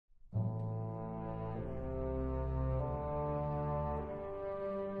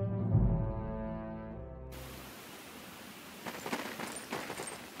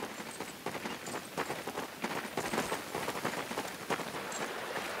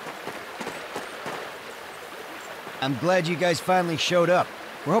I'm glad you guys finally showed up.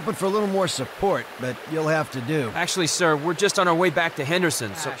 We're hoping for a little more support, but you'll have to do. Actually, sir, we're just on our way back to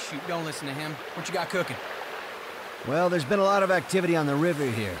Henderson, so... Shoot, don't listen to him. What you got cooking? Well, there's been a lot of activity on the river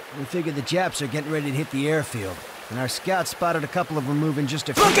here. We figured the Japs are getting ready to hit the airfield. And our scouts spotted a couple of them moving just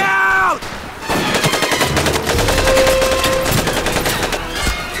a few... Look out!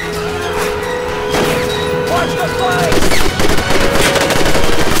 Watch the flank!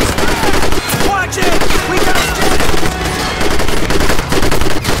 Watch it! We got it!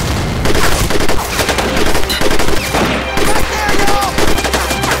 Right there, y'all!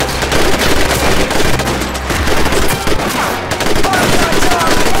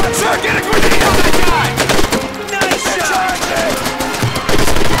 Sir, get a grenade on that guy! Nice shot!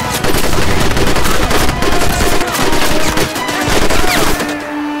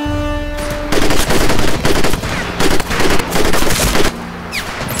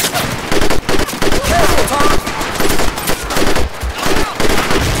 Careful, Tom!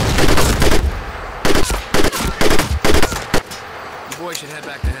 You boys should head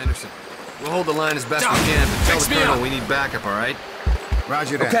back to Henderson. We'll hold the line as best we can, but tell the Colonel we need backup, all right?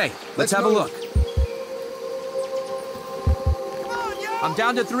 Roger that. Okay, let's have a look. Come on, yo! I'm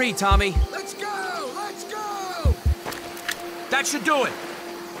down to 3, Tommy. Let's go! Let's go! That should do it.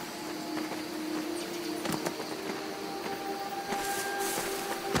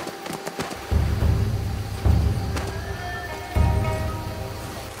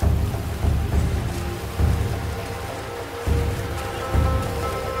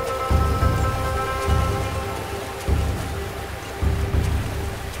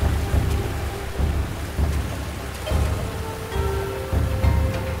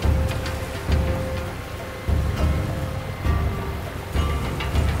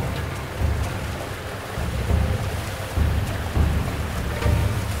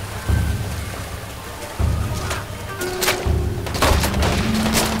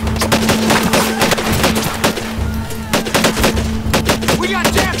 We got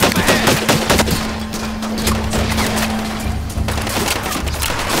jams up ahead!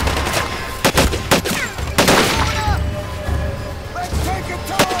 Let's take it,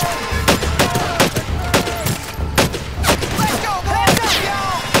 Tom! Let's go, boys! Heads up,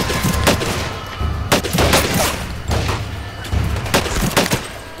 y'all!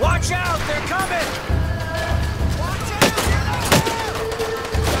 Watch out, they're coming! Watch out!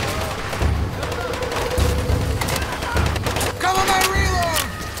 Come on, man, reload!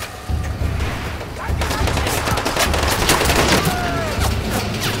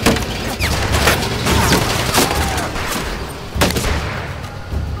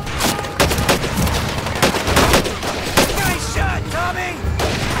 Nice shot, Tommy!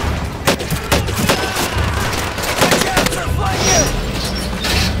 The Japs are flanking!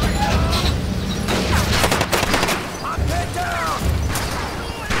 I'm pinned down!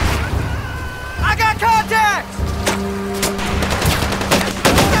 I got contacts!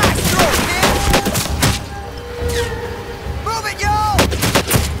 Nice throw, kid! Move it, y'all!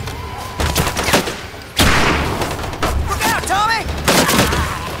 Look out, Tommy!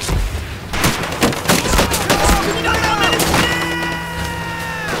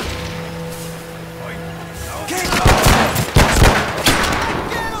 Keep going!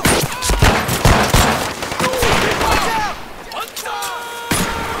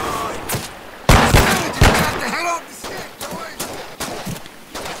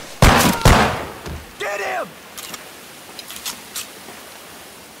 Get him!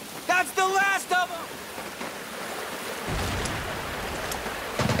 That's the last of them!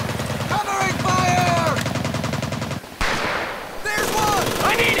 Covering fire! There's one!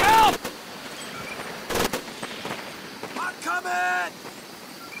 I need help! I'm coming!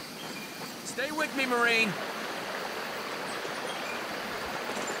 Stay with me, Marine.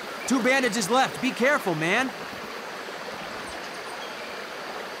 2 bandages left. Be careful, man.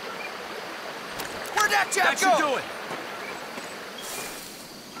 Where'd that chap That should go? do it.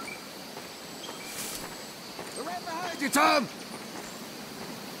 They're right behind you, Tom!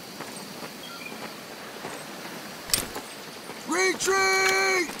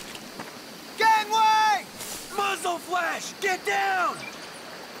 Retreat! Gangway! Muzzle flash! Get down!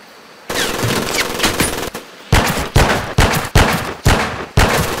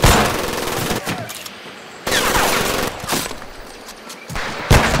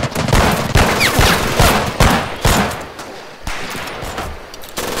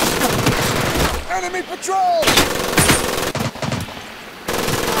 Enemy patrol!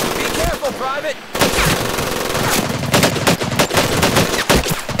 Be careful, Private!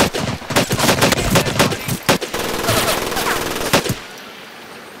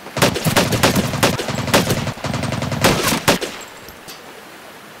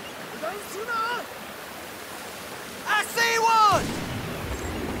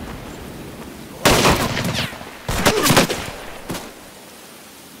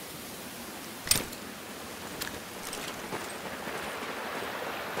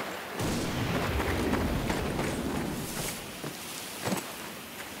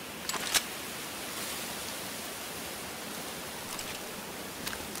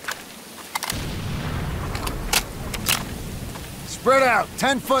 Spread out,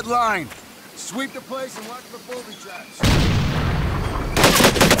 10-foot line. Sweep the place and watch for booby traps.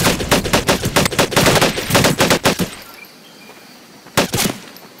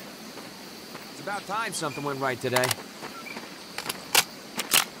 It's about time something went right today.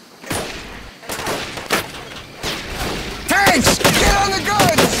 Tanks! Get on the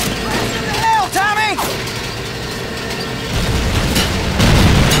guns! What the hell, Tommy?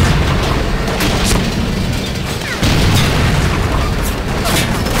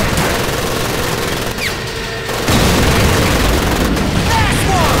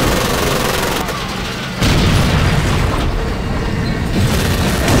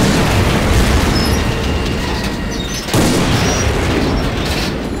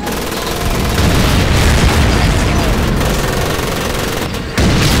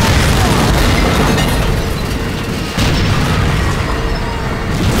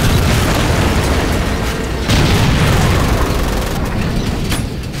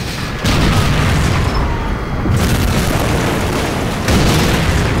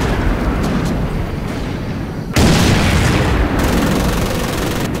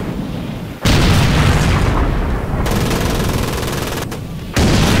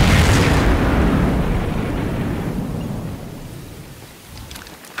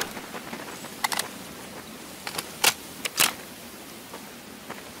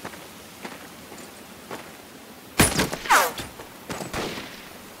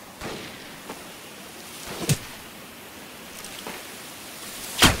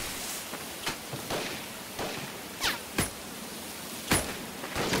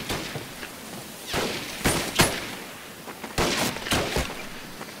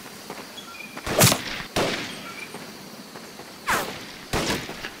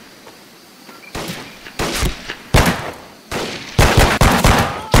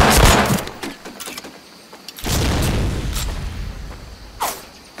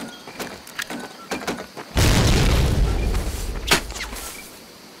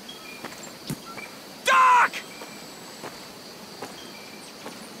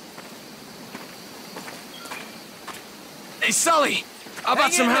 Hey, Sully! How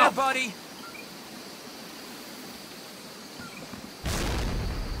about some help? Buddy.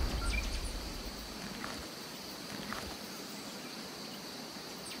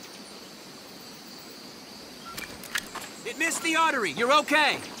 It missed the artery. You're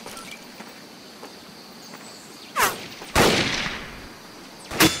okay.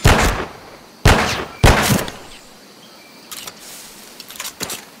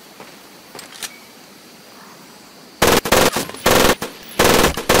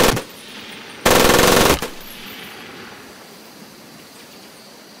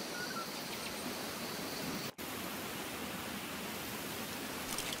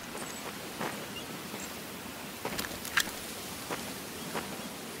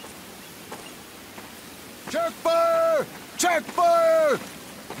 Check fire! Check fire!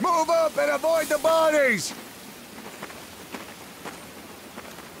 Move up and avoid the bodies!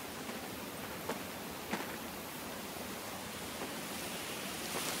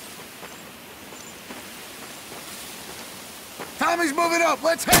 Tommy's moving up!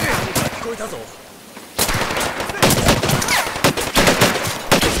 Let's hit it!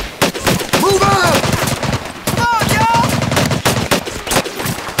 Move up! Come on, y'all!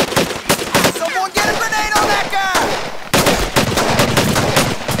 Someone get a grenade on that guy!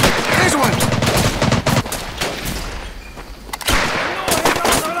 Here's one!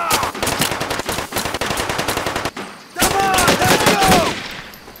 Come on, let's go!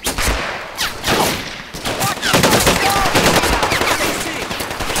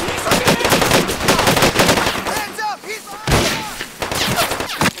 Hands up! He's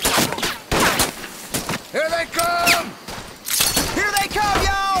Here they come! Here they come,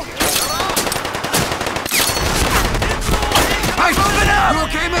 y'all! Hey, moving up! you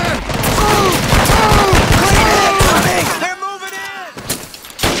okay, man? Clean it! Coming! They're moving in!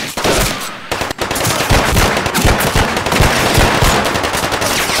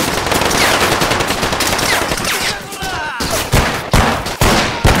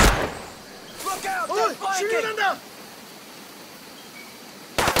 Look out! They're flanking!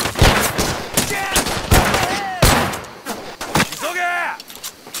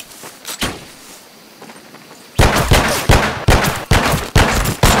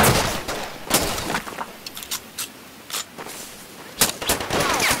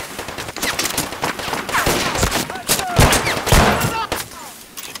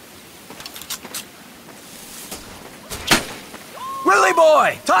 Willie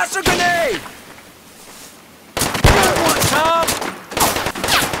boy! Toss a grenade! Good one, Tom!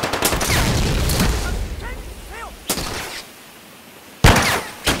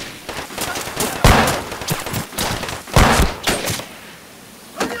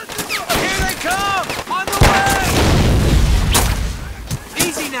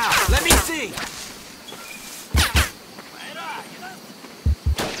 now. Let me see.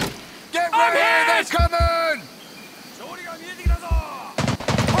 Get ready! They're coming!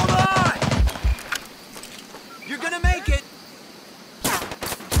 Hold on! You're gonna make it.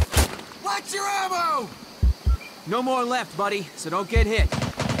 Watch your ammo! No more left, buddy, so don't get hit.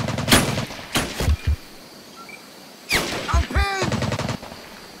 I'm pinned!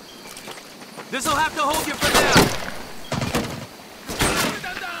 This'll have to hold you for now.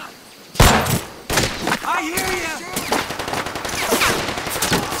 I hear you!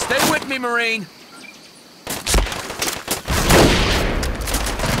 Stay with me, Marine.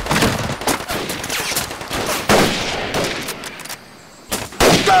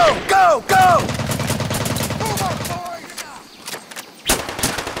 Go! Go! Go! Move up, boys!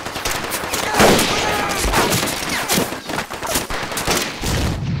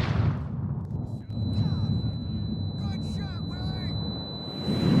 Good shot, Willie!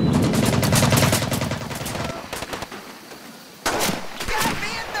 Got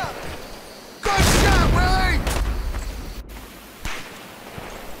me in the... Good shot, Willie!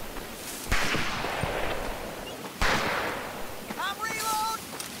 I'm reload!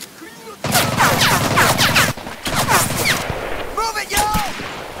 Move it, yo!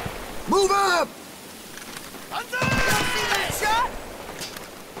 Move up! You see that shot?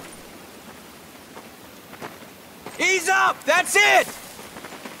 Ease up! That's it!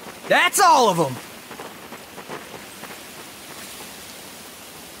 That's all of them!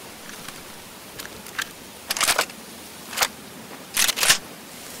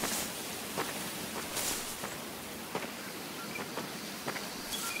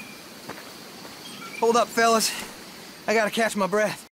 Hold up, fellas. I gotta catch my breath.